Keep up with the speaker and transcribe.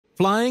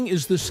Flying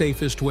is the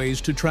safest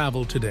ways to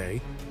travel today,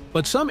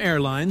 but some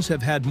airlines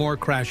have had more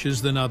crashes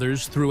than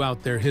others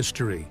throughout their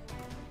history.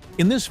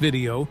 In this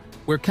video,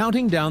 we're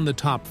counting down the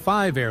top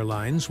 5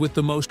 airlines with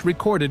the most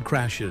recorded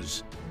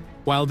crashes.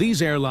 While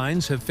these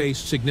airlines have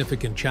faced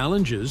significant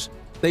challenges,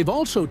 they've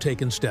also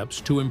taken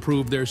steps to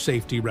improve their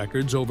safety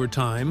records over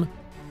time.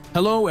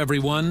 Hello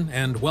everyone,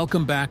 and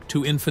welcome back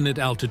to Infinite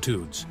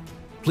Altitudes.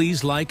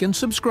 Please like and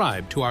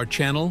subscribe to our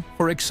channel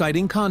for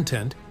exciting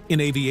content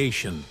in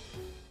aviation.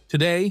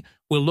 Today,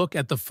 we'll look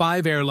at the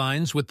 5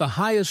 airlines with the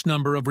highest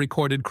number of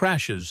recorded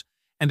crashes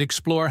and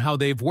explore how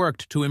they've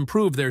worked to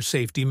improve their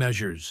safety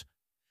measures.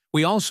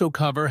 We also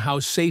cover how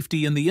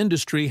safety in the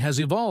industry has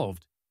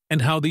evolved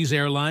and how these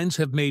airlines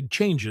have made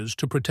changes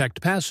to protect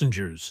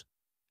passengers.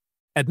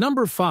 At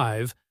number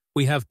 5,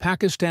 we have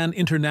Pakistan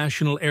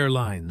International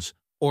Airlines,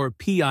 or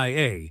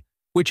PIA,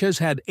 which has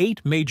had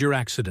 8 major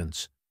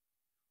accidents.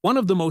 One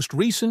of the most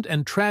recent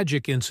and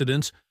tragic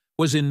incidents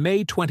was in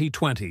May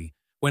 2020,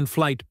 when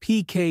flight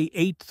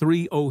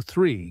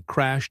PK-8303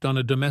 crashed on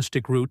a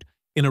domestic route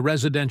in a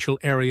residential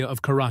area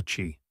of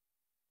Karachi.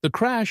 The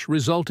crash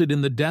resulted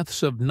in the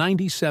deaths of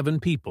 97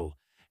 people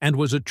and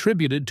was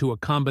attributed to a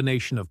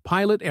combination of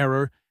pilot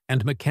error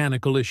and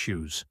mechanical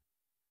issues.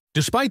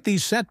 Despite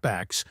these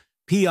setbacks,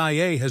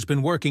 PIA has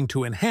been working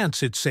to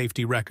enhance its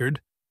safety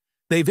record.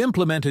 They've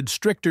implemented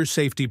stricter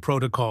safety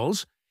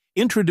protocols,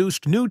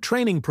 introduced new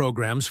training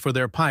programs for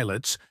their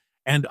pilots,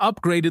 and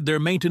upgraded their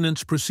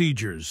maintenance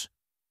procedures.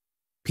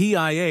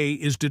 PIA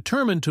is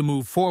determined to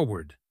move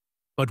forward,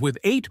 but with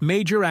 8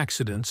 major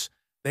accidents,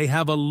 they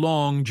have a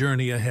long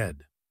journey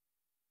ahead.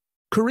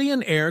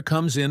 Korean Air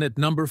comes in at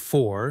number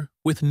 4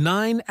 with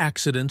 9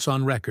 accidents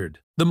on record.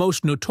 The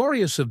most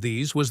notorious of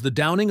these was the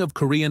downing of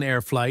Korean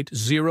Air Flight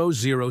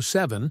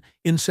 007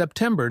 in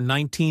September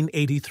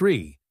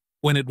 1983,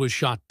 when it was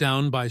shot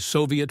down by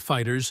Soviet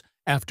fighters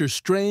after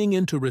straying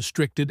into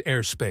restricted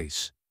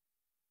airspace.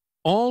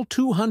 All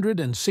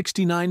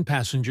 269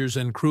 passengers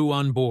and crew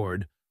on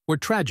board were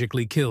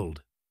tragically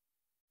killed.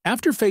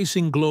 After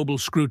facing global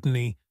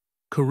scrutiny,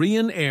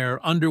 Korean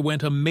Air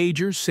underwent a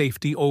major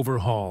safety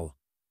overhaul.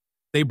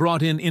 They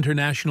brought in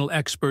international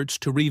experts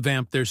to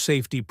revamp their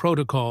safety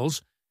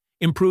protocols,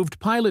 improved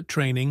pilot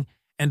training,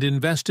 and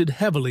invested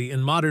heavily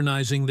in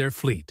modernizing their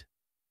fleet.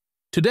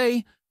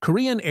 Today,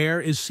 Korean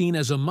Air is seen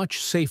as a much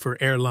safer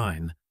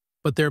airline,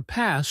 but their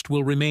past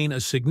will remain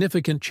a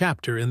significant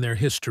chapter in their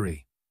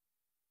history.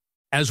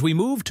 As we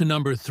move to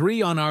number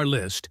 3 on our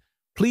list,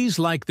 please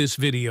like this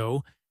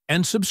video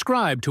and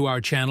subscribe to our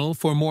channel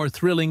for more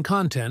thrilling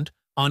content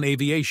on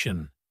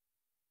aviation.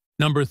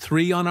 Number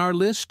 3 on our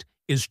list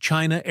is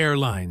China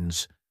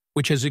Airlines,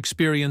 which has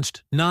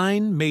experienced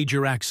 9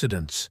 major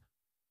accidents.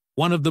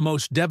 One of the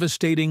most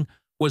devastating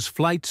was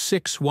Flight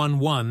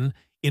 611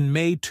 in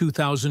May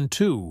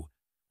 2002,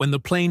 when the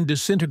plane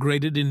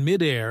disintegrated in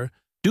mid-air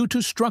due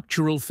to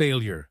structural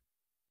failure,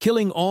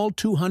 killing all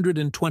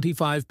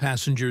 225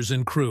 passengers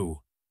and crew.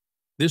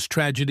 This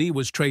tragedy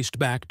was traced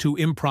back to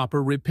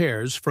improper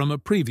repairs from a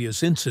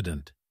previous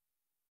incident.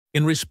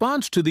 In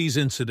response to these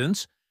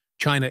incidents,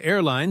 China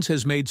Airlines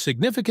has made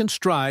significant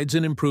strides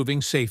in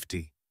improving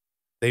safety.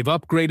 They've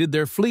upgraded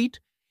their fleet,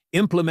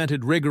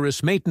 implemented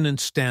rigorous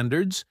maintenance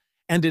standards,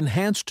 and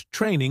enhanced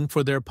training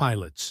for their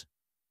pilots.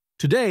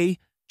 Today,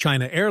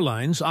 China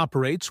Airlines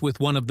operates with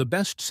one of the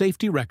best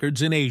safety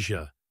records in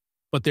Asia,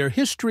 but their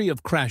history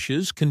of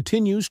crashes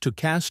continues to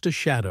cast a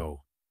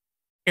shadow.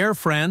 Air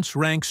France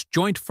ranks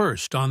joint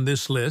first on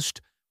this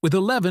list with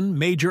 11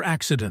 major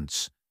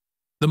accidents.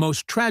 The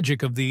most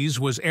tragic of these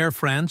was Air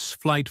France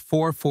Flight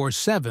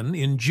 447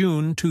 in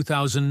June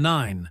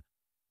 2009,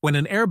 when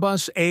an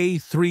Airbus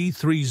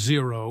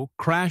A330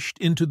 crashed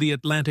into the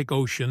Atlantic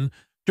Ocean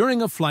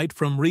during a flight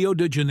from Rio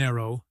de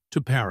Janeiro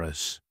to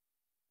Paris.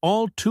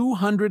 All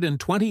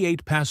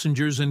 228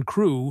 passengers and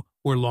crew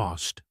were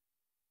lost.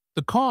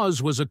 The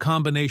cause was a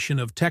combination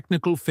of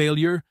technical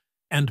failure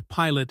and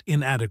pilot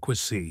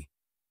inadequacy.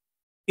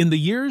 In the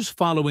years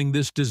following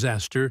this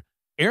disaster,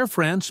 Air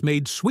France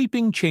made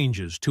sweeping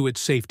changes to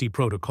its safety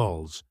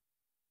protocols.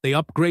 They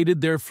upgraded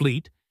their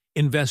fleet,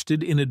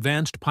 invested in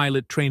advanced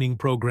pilot training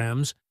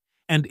programs,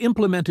 and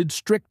implemented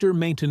stricter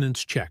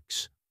maintenance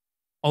checks.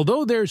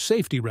 Although their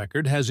safety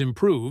record has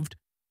improved,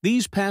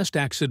 these past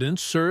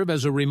accidents serve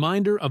as a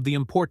reminder of the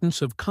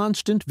importance of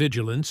constant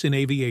vigilance in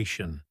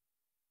aviation.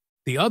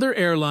 The other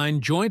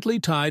airline jointly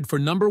tied for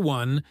number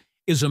 1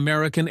 is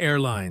American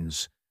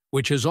Airlines,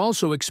 which has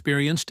also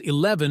experienced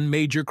 11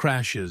 major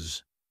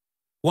crashes.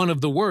 One of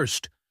the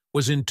worst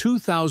was in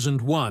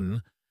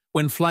 2001,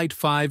 when Flight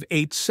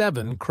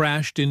 587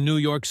 crashed in New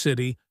York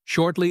City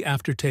shortly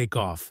after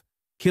takeoff,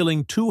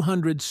 killing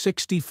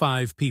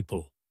 265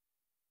 people.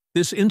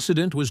 This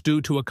incident was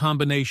due to a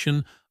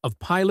combination of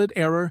pilot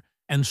error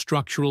and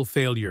structural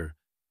failure,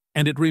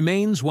 and it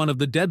remains one of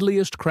the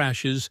deadliest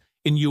crashes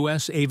in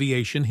U.S.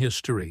 aviation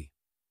history.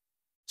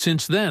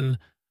 Since then,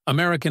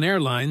 American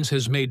Airlines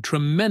has made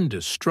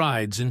tremendous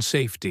strides in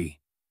safety.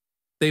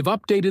 They've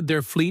updated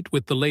their fleet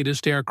with the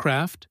latest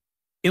aircraft,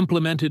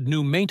 implemented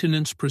new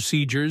maintenance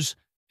procedures,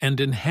 and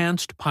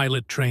enhanced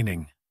pilot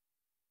training.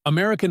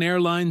 American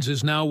Airlines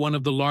is now one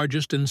of the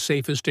largest and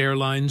safest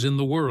airlines in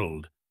the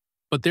world,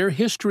 but their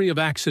history of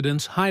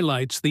accidents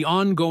highlights the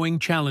ongoing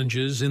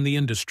challenges in the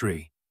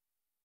industry.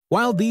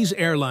 While these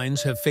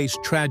airlines have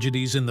faced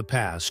tragedies in the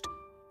past,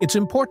 it's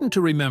important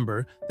to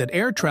remember that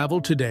air travel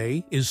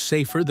today is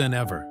safer than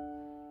ever.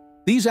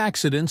 These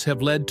accidents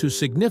have led to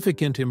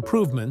significant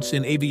improvements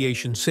in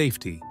aviation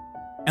safety,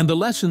 and the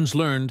lessons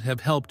learned have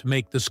helped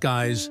make the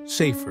skies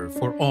safer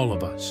for all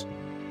of us.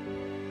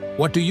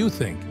 What do you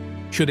think?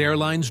 Should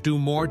airlines do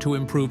more to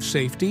improve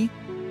safety?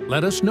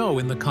 Let us know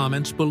in the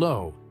comments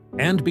below,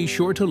 and be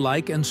sure to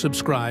like and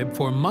subscribe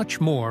for much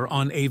more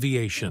on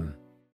aviation.